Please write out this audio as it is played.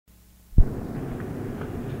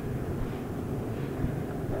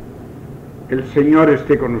El Señor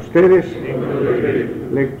esté con ustedes.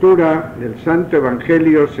 Lectura del Santo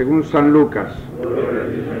Evangelio según San Lucas.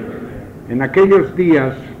 En aquellos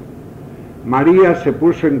días, María se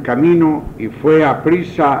puso en camino y fue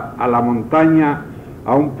aprisa a la montaña,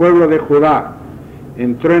 a un pueblo de Judá.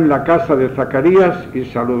 Entró en la casa de Zacarías y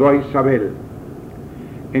saludó a Isabel.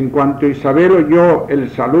 En cuanto Isabel oyó el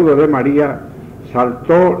saludo de María,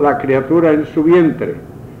 saltó la criatura en su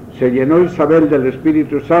vientre. Se llenó Isabel del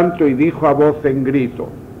Espíritu Santo y dijo a voz en grito: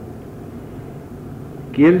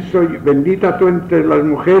 ¿Quién soy? Bendita tú entre las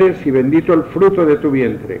mujeres y bendito el fruto de tu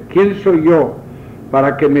vientre. ¿Quién soy yo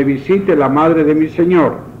para que me visite la madre de mi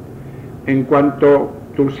Señor? En cuanto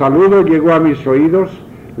tu saludo llegó a mis oídos,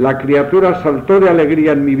 la criatura saltó de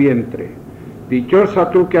alegría en mi vientre.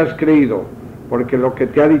 Dichosa tú que has creído, porque lo que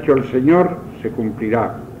te ha dicho el Señor se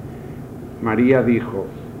cumplirá. María dijo: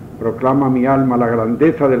 proclama mi alma la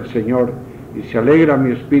grandeza del Señor, y se alegra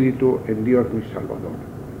mi espíritu en Dios mi Salvador.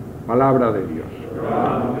 Palabra de Dios.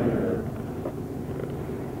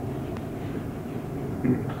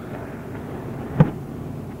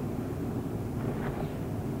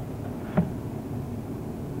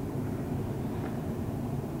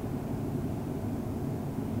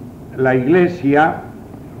 La Iglesia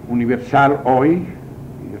universal hoy,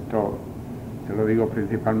 y esto se lo digo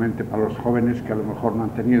principalmente para los jóvenes que a lo mejor no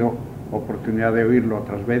han tenido oportunidad de oírlo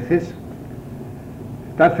otras veces,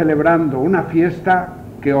 está celebrando una fiesta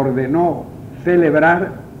que ordenó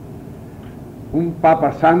celebrar un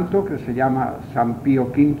Papa Santo que se llama San Pío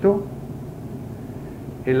V,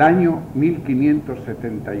 el año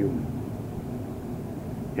 1571.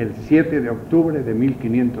 El 7 de octubre de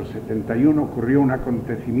 1571 ocurrió un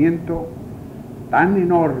acontecimiento tan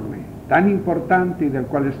enorme, tan importante y del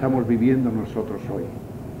cual estamos viviendo nosotros hoy.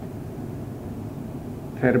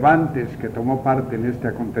 Cervantes, que tomó parte en este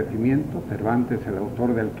acontecimiento, Cervantes, el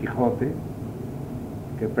autor del Quijote,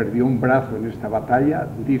 que perdió un brazo en esta batalla,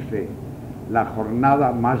 dice: la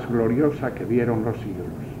jornada más gloriosa que vieron los siglos,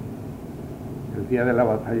 el día de la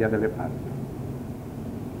batalla de Lepanto.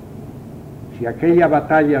 Si aquella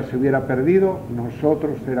batalla se hubiera perdido,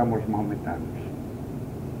 nosotros éramos maometanos,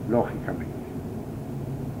 lógicamente,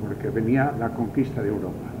 porque venía la conquista de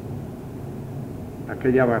Europa.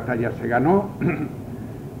 Aquella batalla se ganó,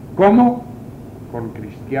 ¿cómo? Con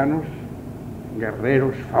cristianos,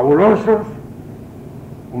 guerreros fabulosos,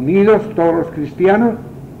 unidos todos los cristianos,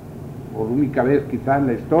 por única vez quizá en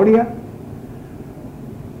la historia,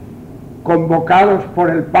 convocados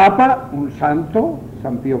por el Papa, un santo,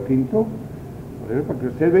 San Pío V, porque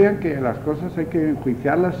ustedes vean que las cosas hay que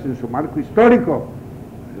enjuiciarlas en su marco histórico,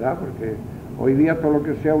 ¿verdad? Porque hoy día todo lo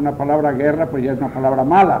que sea una palabra guerra, pues ya es una palabra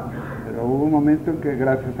mala, pero hubo un momento en que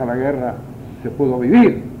gracias a la guerra se pudo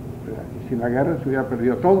vivir, ¿verdad? Y sin la guerra se hubiera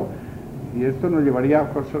perdido todo, y esto nos llevaría a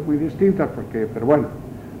cosas muy distintas, pero bueno,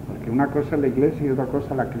 porque una cosa es la Iglesia y otra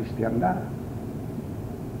cosa la cristiandad.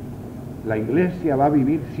 La Iglesia va a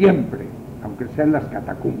vivir siempre, aunque sea en las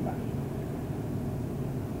catacumbas.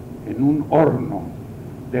 En un horno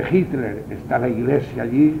de Hitler está la Iglesia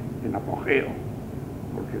allí en apogeo,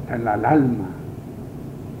 porque está en el alma.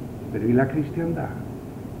 Pero ¿y la cristiandad?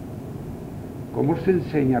 ¿Cómo se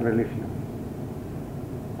enseña religión?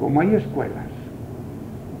 ¿Cómo hay escuelas?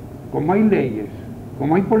 ¿Cómo hay leyes?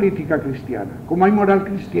 ¿Cómo hay política cristiana? ¿Cómo hay moral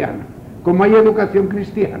cristiana? ¿Cómo hay educación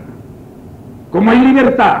cristiana? ¿Cómo hay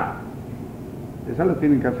libertad? Esa la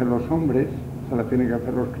tienen que hacer los hombres, esa la tienen que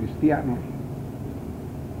hacer los cristianos.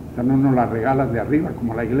 Esa no nos la regalan de arriba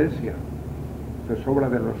como la Iglesia. Se sobra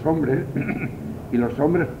de los hombres y los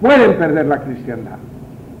hombres pueden perder la cristiandad.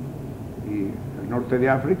 Y el norte de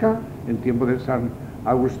África, en tiempo de San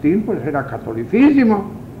Agustín, pues era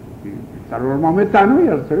catolicismo. Y están los maometanos y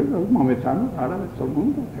los maometanos, árabes, todo el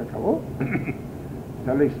mundo, se acabó.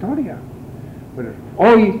 Esa es la historia. Bueno,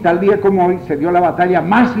 hoy, tal día como hoy, se dio la batalla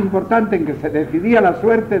más importante en que se decidía la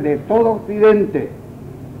suerte de todo Occidente,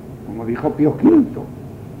 como dijo Pío V.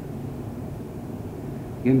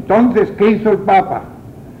 Y entonces, ¿qué hizo el Papa?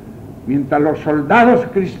 Mientras los soldados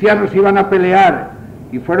cristianos iban a pelear,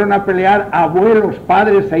 y fueron a pelear abuelos,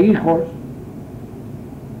 padres e hijos,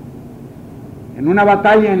 en una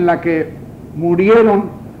batalla en la que murieron,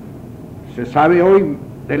 se sabe hoy,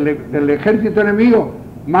 del ejército enemigo,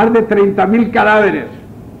 más de 30.000 cadáveres.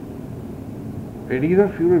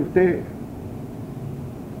 Heridos, fíjese usted.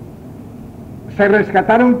 Se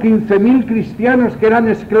rescataron 15.000 cristianos que eran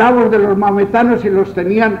esclavos de los maometanos y los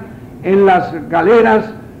tenían en las galeras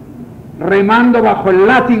remando bajo el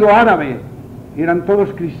látigo árabe. Y eran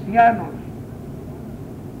todos cristianos.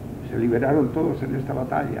 Se liberaron todos en esta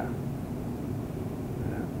batalla.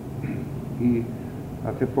 Y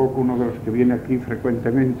hace poco uno de los que viene aquí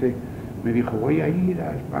frecuentemente Me dijo, voy a ir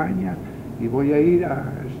a España y voy a ir a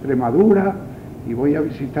Extremadura y voy a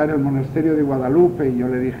visitar el monasterio de Guadalupe. Y yo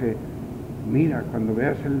le dije, mira, cuando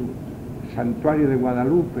veas el santuario de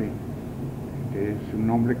Guadalupe, que es un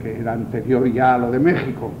nombre que era anterior ya a lo de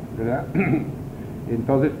México, ¿verdad?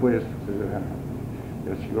 Entonces, pues,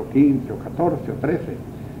 del siglo XV o XIV o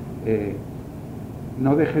XIII,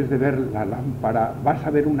 no dejes de ver la lámpara, vas a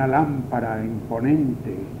ver una lámpara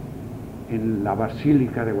imponente en la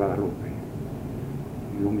Basílica de Guadalupe,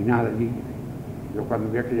 iluminada allí. Yo cuando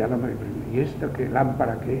vi aquella lámpara, ¿y esto qué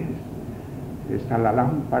lámpara qué es? Esta es la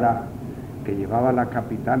lámpara que llevaba la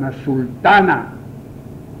capitana sultana,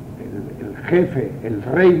 el jefe, el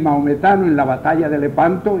rey maometano en la batalla de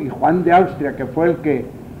Lepanto, y Juan de Austria, que fue el que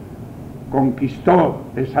conquistó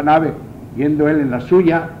esa nave, yendo él en la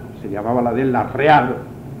suya, se llamaba la de él la Real,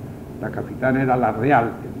 la capitana era la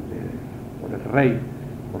Real, por el rey,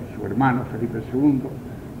 por su hermano Felipe II,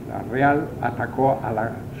 la Real atacó a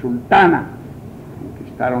la sultana,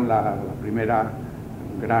 conquistaron la primera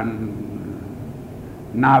gran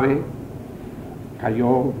nave,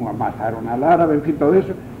 cayó, mataron al árabe, en fin, todo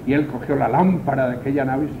eso, y él cogió la lámpara de aquella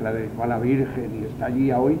nave y se la dedicó a la Virgen, y está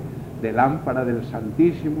allí hoy de lámpara del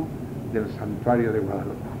Santísimo del Santuario de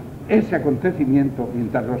Guadalupe. Ese acontecimiento,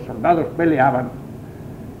 mientras los soldados peleaban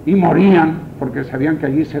y morían, porque sabían que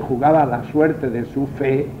allí se jugaba la suerte de su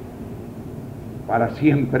fe para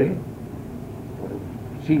siempre,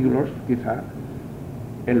 por siglos quizá,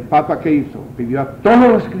 el Papa, ¿qué hizo? Pidió a todos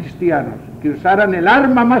los cristianos que usaran el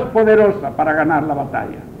arma más poderosa para ganar la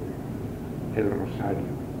batalla, el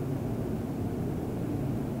rosario.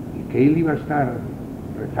 Y que él iba a estar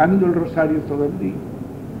rezando el rosario todo el día,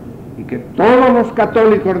 y que todos los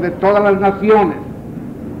católicos de todas las naciones,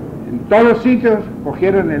 en todos los sitios,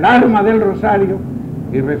 cogieran el arma del rosario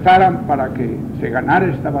y rezaran para que se ganara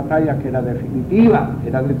esta batalla, que era definitiva,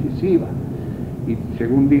 era decisiva. Y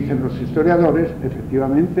según dicen los historiadores,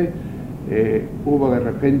 efectivamente hubo de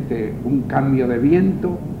repente un cambio de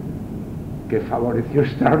viento que favoreció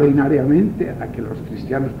extraordinariamente a que los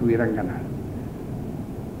cristianos pudieran ganar.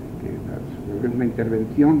 Que es una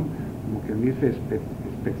intervención, como quien dice,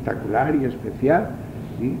 espectacular y especial,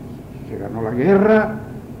 y se ganó la guerra,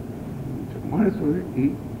 muchos muertos,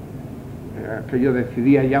 y aquello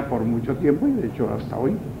decidía ya por mucho tiempo, y de hecho hasta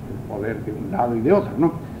hoy, el poder de un lado y de otro,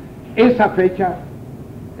 ¿no? Esa fecha,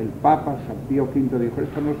 el Papa San Pío V dijo,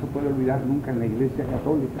 esto no se puede olvidar nunca en la Iglesia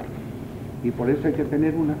Católica, y por eso hay que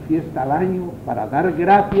tener una fiesta al año para dar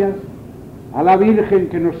gracias a la Virgen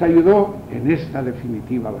que nos ayudó en esta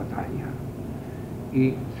definitiva batalla.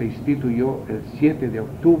 Y se instituyó el 7 de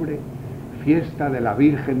octubre, fiesta de la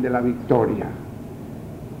Virgen de la Victoria,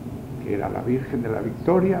 que era la Virgen de la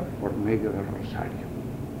Victoria por medio del rosario.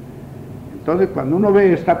 Entonces, cuando uno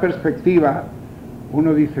ve esta perspectiva,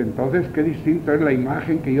 uno dice, entonces, qué distinto es la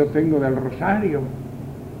imagen que yo tengo del rosario,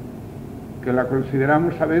 que la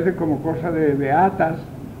consideramos a veces como cosa de beatas,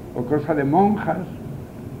 o cosa de monjas,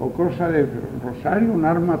 o cosa de rosario, un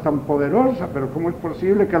arma tan poderosa, pero ¿cómo es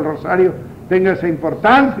posible que el rosario tenga esa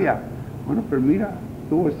importancia? Bueno, pues mira,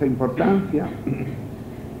 tuvo esta importancia.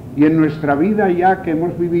 Y en nuestra vida ya que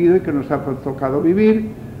hemos vivido y que nos ha tocado vivir,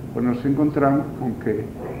 pues nos encontramos con que,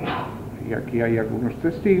 y aquí hay algunos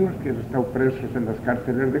testigos que han estado presos en las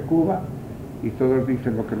cárceles de Cuba, y todos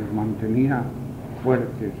dicen lo que nos mantenía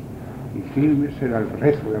fuertes y firmes era el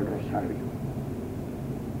rezo del rosario.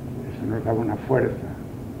 Eso nos daba una fuerza,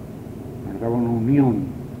 nos daba una unión,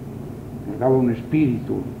 nos daba un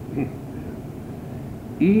espíritu.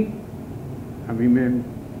 Y a mí me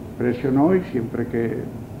impresionó, y siempre que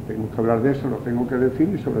tengo que hablar de eso lo tengo que decir,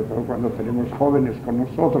 y sobre todo cuando tenemos jóvenes con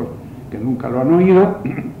nosotros que nunca lo han oído,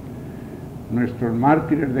 nuestros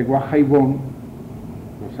mártires de Guajaibón,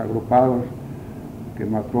 los agrupados que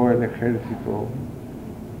mató el ejército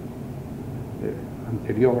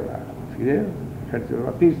anterior a Fidel, el ejército de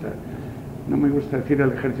Batista. No me gusta decir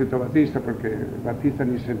el ejército Batista porque Batista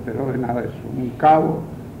ni se enteró de nada de eso. Un cabo,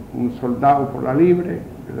 un soldado por la libre,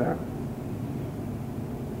 ¿verdad?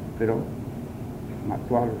 Pero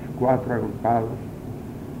mató a los 4 agrupados,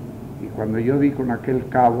 y cuando yo di con aquel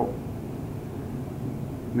cabo,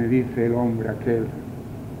 me dice el hombre aquel,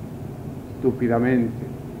 estúpidamente,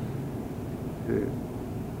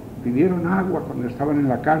 pidieron agua cuando estaban en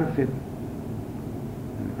la cárcel,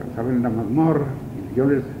 cuando estaban en la mazmorra, y yo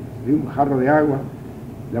les di un jarro de agua,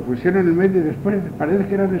 la pusieron en el medio, y después parece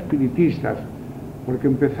que eran espiritistas, porque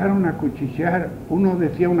empezaron a cuchichear, uno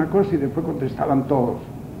decía una cosa y después contestaban todos.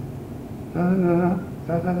 Y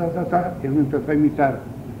él me empezó a imitar.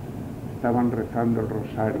 Estaban rezando el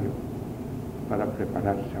rosario para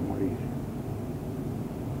prepararse a morir.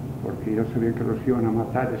 porque yo sabía que los iban a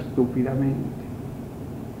matar estúpidamente,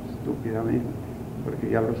 porque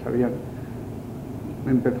ya los habían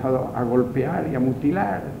empezado a golpear y a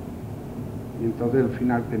mutilar, y entonces el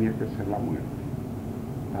final tenía que ser la muerte,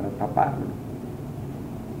 para taparlo.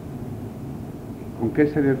 ¿Con qué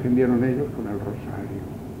se defendieron ellos? Con el rosario.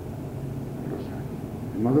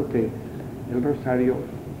 De modo que el rosario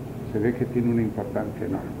se ve que tiene una importancia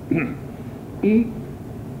enorme. Y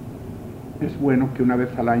es bueno que una vez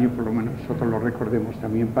al año por lo menos nosotros lo recordemos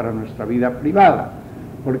también para nuestra vida privada,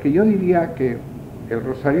 porque yo diría que el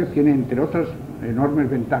rosario tiene, entre otras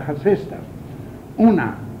enormes ventajas, estas.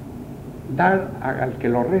 Una, dar al que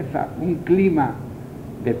lo reza un clima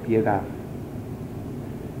de piedad.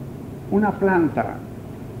 Una planta,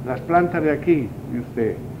 las plantas de aquí,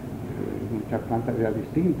 usted, muchas plantas ya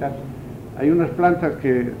distintas, hay unas plantas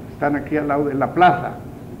que están aquí al lado de la plaza,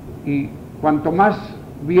 y cuanto más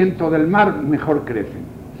viento del mar, mejor crecen.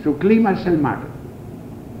 Su clima es el mar,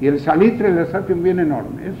 y el salitre les hace un bien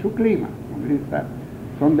enorme, es su clima.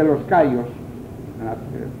 Son de los cayos,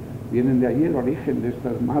 vienen de allí el origen de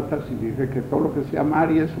estas matas, y dice que todo lo que sea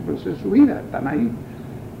mar y eso pues es su vida, están ahí.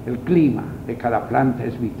 El clima de cada planta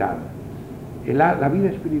es vital. La vida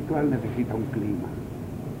espiritual necesita un clima,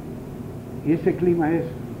 y ese clima es: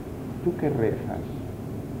 ¿tú qué rezas?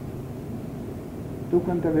 ¿Tú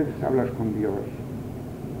cuántas veces hablas con Dios?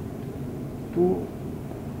 ¿Tú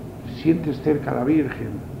sientes cerca a la Virgen?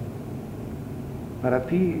 Para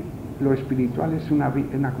ti lo espiritual es una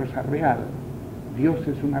cosa real. Dios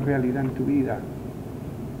es una realidad en tu vida.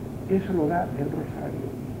 Eso lo da el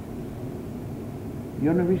rosario.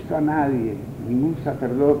 Yo no he visto a nadie, ningún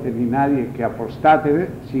sacerdote ni nadie que apostate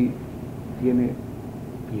si tiene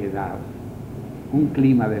piedad, un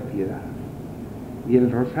clima de piedad. Y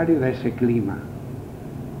el rosario da ese clima.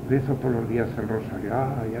 Rezo todos los días el rosario.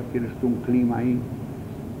 Ya tienes tú un clima ahí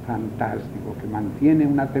fantástico, que mantiene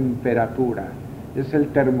una temperatura. Es el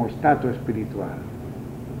termostato espiritual.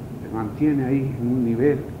 Te mantiene ahí en un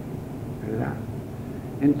nivel, ¿verdad?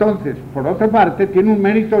 Entonces, por otra parte, tiene un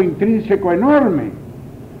mérito intrínseco enorme,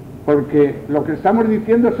 porque lo que estamos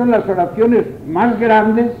diciendo son las oraciones más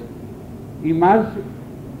grandes y más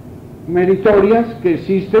meritorias que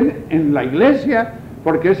existen en la Iglesia,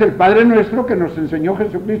 porque es el Padre Nuestro que nos enseñó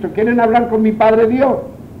Jesucristo. ¿Quieren hablar con mi Padre Dios?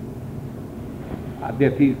 A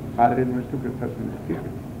decir: Padre Nuestro que estás en el cielo.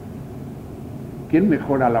 ¿Quién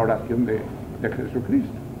mejora la oración de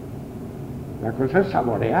Jesucristo? La cosa es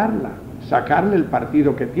saborearla, sacarle el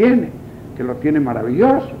partido que tiene, que lo tiene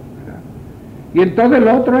maravilloso, ¿verdad? Y entonces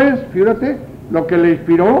lo otro es, fíjate, lo que le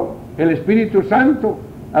inspiró el Espíritu Santo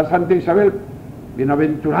a Santa Isabel: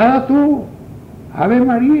 bienaventurada tú, Ave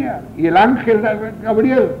María. Y el ángel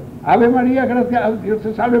Gabriel: Ave María, gracias a Dios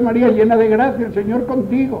te salve María, llena de gracia, el Señor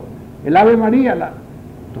contigo. El Ave María,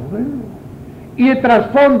 todo eso. Y el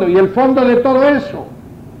trasfondo y el fondo de todo eso,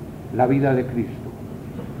 la vida de Cristo,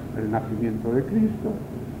 el nacimiento de Cristo,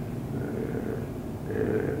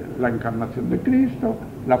 la encarnación de Cristo,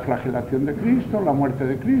 la flagelación de Cristo, la muerte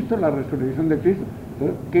de Cristo, la resurrección de Cristo.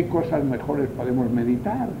 Entonces, ¿qué cosas mejores podemos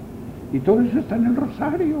meditar? Y todo eso está en el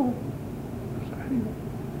rosario.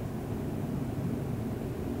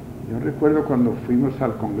 Yo recuerdo cuando fuimos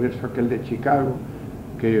al congreso aquel de Chicago,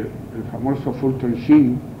 que el famoso Fulton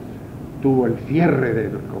Sheen tuvo el cierre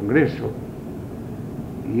del congreso,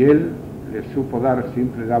 y él le supo dar,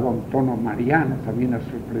 siempre daba un tono mariano también a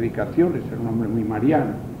sus predicaciones, era un hombre muy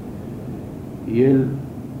mariano, y él,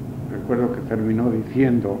 recuerdo que terminó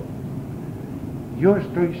diciendo: yo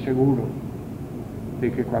estoy seguro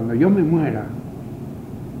de que cuando yo me muera,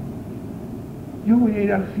 yo voy a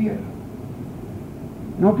ir al cielo,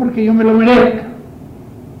 no porque yo me lo merezca,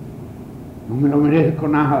 no me lo merezco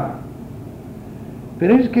nada,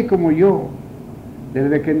 pero es que como yo,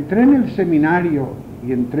 desde que entré en el seminario,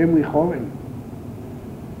 y entré muy joven,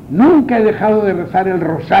 nunca he dejado de rezar el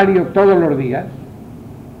rosario todos los días.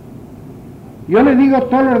 Yo le digo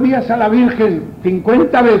todos los días a la Virgen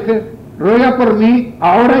 50 veces: ruega por mí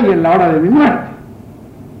ahora y en la hora de mi muerte.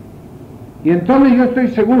 Y entonces yo estoy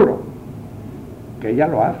seguro que ella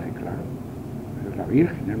lo hace, claro, es la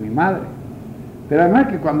Virgen, es mi madre. Pero además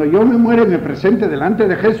que cuando yo me muera y me presente delante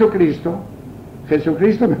de Jesucristo,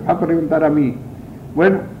 Jesucristo me va a preguntar a mí: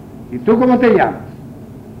 bueno, ¿y tú cómo te llamas?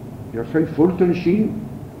 Yo soy Fulton Sheen.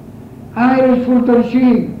 Ah, eres Fulton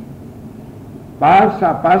Sheen.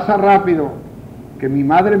 Pasa rápido, que mi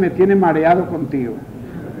madre me tiene mareado contigo.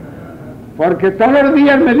 Porque todos los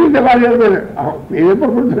días me dice varias veces: pide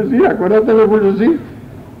por Fulton Sheen, acuérdate de Fulton Sheen.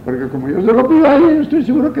 Porque como yo se lo pido a ella, yo estoy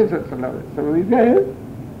seguro que se lo dice a él.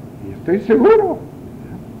 Y estoy seguro.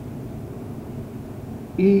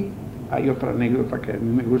 Y hay otra anécdota que a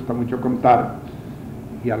mí me gusta mucho contar,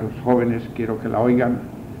 y a los jóvenes quiero que la oigan,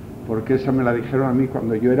 porque esa me la dijeron a mí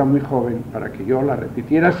cuando yo era muy joven, para que yo la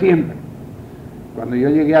repitiera siempre. Cuando yo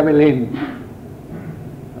llegué a Belén,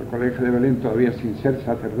 al colegio de Belén, todavía sin ser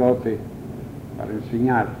sacerdote, para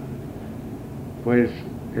enseñar, pues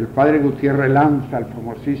el padre Gutiérrez Lanza, el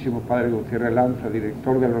famosísimo padre Gutiérrez Lanza,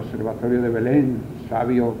 director del Observatorio de Belén,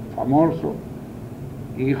 sabio famoso,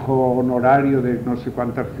 hijo honorario de no sé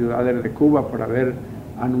cuántas ciudades de Cuba por haber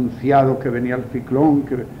anunciado que venía el ciclón,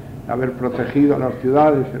 que haber protegido a las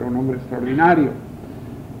ciudades, era un hombre extraordinario,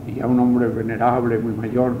 y ya un hombre venerable, muy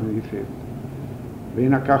mayor, me dice: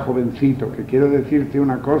 ven acá, jovencito, que quiero decirte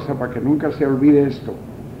una cosa para que nunca se olvide esto,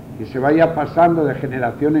 y se vaya pasando de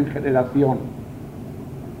generación en generación.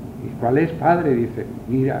 ¿Y cuál es, padre? Dice: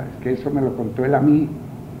 mira, es que eso me lo contó él a mí,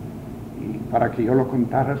 y para que yo lo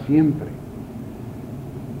contara siempre.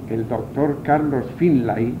 El doctor Carlos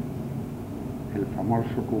Finlay, el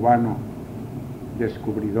famoso cubano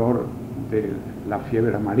descubridor de la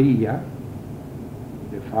fiebre amarilla,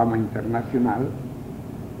 de fama internacional,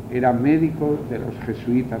 era médico de los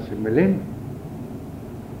jesuitas en Belén.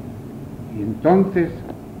 Y entonces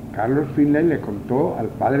Carlos Finlay le contó al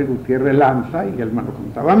padre Gutiérrez Lanza, y él me lo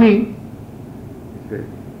contaba a mí. Dice: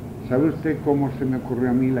 ¿sabe usted cómo se me ocurrió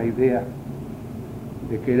a mí la idea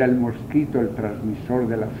de que era el mosquito el transmisor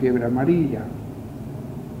de la fiebre amarilla?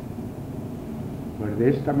 Pues de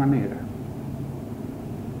esta manera: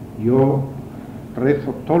 yo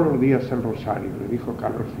rezo todos los días el rosario, le dijo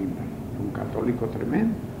Carlos Finlay, un católico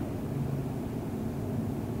tremendo.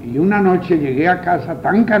 Y una noche llegué a casa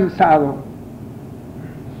tan cansado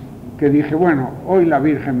que dije: bueno, hoy la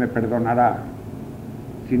Virgen me perdonará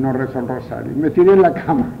si no rezo el rosario. Y me tiré en la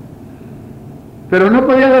cama, pero no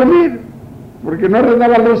podía dormir porque no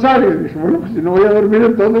rezaba el rosario. Y dije: bueno, pues si no voy a dormir,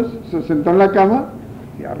 entonces se sentó en la cama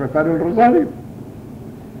y a rezar el rosario.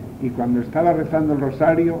 Y cuando estaba rezando el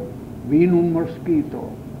rosario, vino un mosquito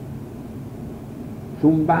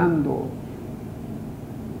zumbando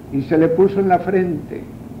y se le puso en la frente.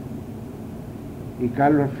 Y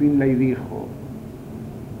Carlos Finlay dijo: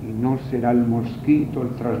 ¿y no será el mosquito el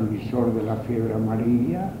transmisor de la fiebre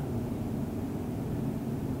amarilla?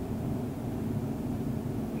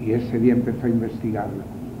 Y ese día empezó a investigarlo,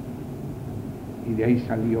 y de ahí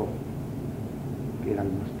salió que era el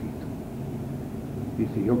mosquito.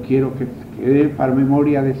 Dice: yo quiero que quede para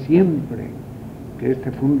memoria de siempre que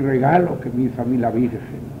este fue un regalo que me hizo a mí la Virgen,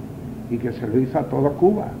 y que se lo hizo a toda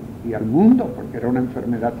Cuba y al mundo, porque era una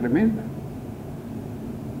enfermedad tremenda.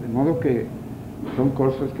 De modo que son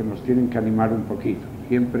cosas que nos tienen que animar un poquito.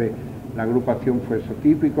 Siempre la agrupación fue eso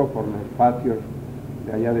típico. Por los patios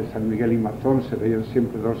de allá de San Miguel y Mazón se veían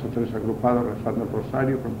siempre 2 o 3 agrupados rezando el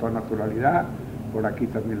rosario con toda naturalidad. Por aquí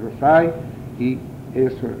también los hay, y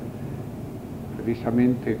eso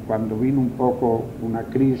precisamente cuando vino un poco una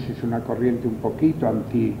crisis, una corriente un poquito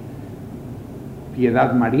anti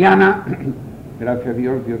piedad mariana, gracias a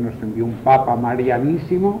Dios, Dios nos envió un papa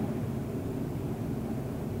marianísimo,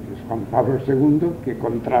 que es Juan Pablo II, que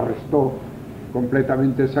contrarrestó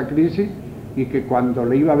completamente esa crisis, y que cuando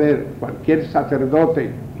le iba a ver cualquier sacerdote,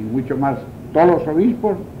 y mucho más todos los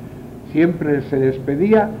obispos, siempre se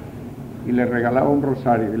despedía y le regalaba un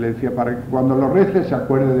rosario, y le decía: para que cuando lo rece se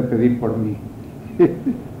acuerde de pedir por mí.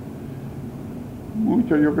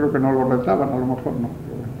 Muchos yo creo que no lo rezaban, a lo mejor no,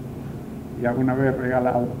 pero bueno. Y alguna vez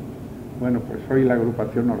regalado. Bueno, pues hoy la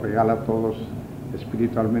agrupación nos regala a todos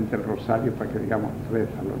espiritualmente el rosario para que digamos: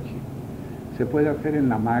 rézalo, chico. Se puede hacer en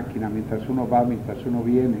la máquina, mientras uno va, mientras uno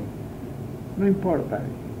viene, no importa.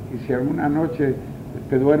 Y si alguna noche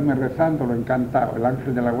te duermes rezándolo, encantado, el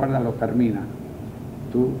ángel de la guarda lo termina.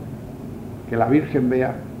 Tú, que la Virgen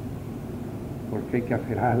vea, porque hay que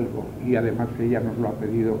hacer algo, y además ella nos lo ha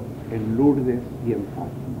pedido en Lourdes y en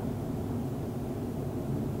Fátima.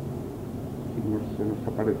 Si se nos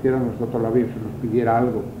apareciera a nosotros la Virgen, nos pidiera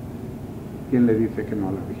algo, ¿quién le dice que no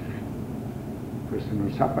a la Virgen? Pues se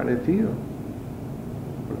nos ha aparecido,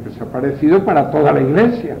 porque se ha aparecido para toda la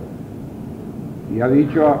Iglesia, y ha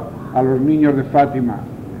dicho a los niños de Fátima: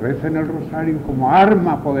 recen el rosario como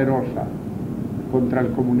arma poderosa contra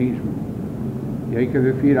el comunismo. Y hay que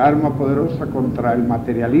decir arma poderosa contra el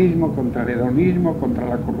materialismo, contra el hedonismo, contra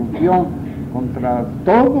la corrupción, contra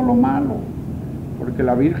todo lo malo, porque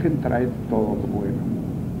la Virgen trae todo lo bueno.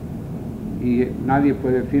 Y nadie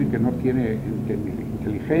puede decir que no tiene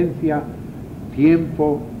inteligencia,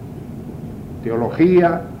 tiempo,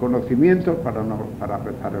 teología, conocimiento para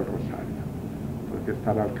rezar el rosario, porque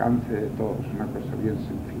está al alcance de todos, una cosa bien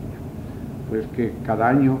sencilla. Pues que cada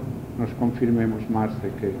año nos confirmemos más de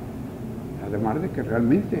que, además de que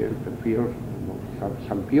realmente el perfil, los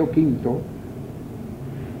San Pío V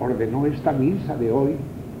ordenó esta misa de hoy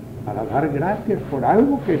para dar gracias por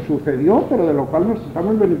algo que sucedió, pero de lo cual nos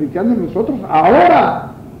estamos beneficiando nosotros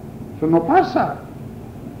ahora. Eso no pasa.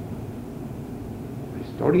 La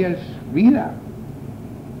historia es vida.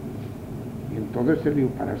 Y entonces él dijo,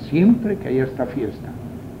 para siempre que haya esta fiesta.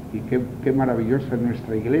 Y qué maravillosa es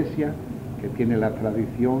nuestra iglesia, que tiene la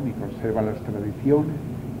tradición y conserva las tradiciones,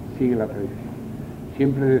 sigue la tradición.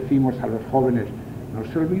 Siempre decimos a los jóvenes, no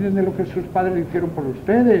se olviden de lo que sus padres hicieron por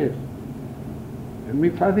ustedes. Es muy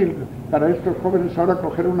fácil para estos jóvenes ahora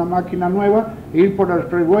coger una máquina nueva, ir por el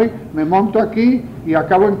freeway, me monto aquí y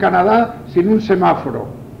acabo en Canadá sin un semáforo.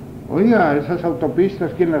 Oiga, esas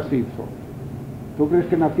autopistas, ¿quién las hizo? ¿Tú crees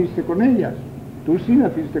que naciste con ellas? Tú sí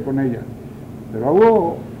naciste con ellas. Pero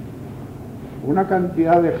hubo una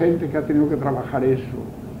cantidad de gente que ha tenido que trabajar eso.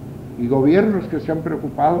 Y gobiernos que se han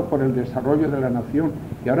preocupado por el desarrollo de la nación.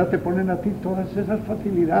 Y ahora te ponen a ti todas esas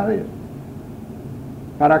facilidades.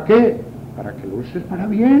 ¿Para qué? Para que lo uses para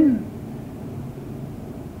bien.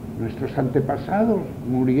 Nuestros antepasados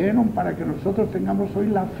murieron para que nosotros tengamos hoy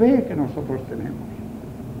la fe que nosotros tenemos.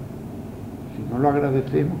 Si no lo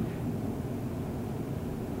agradecemos,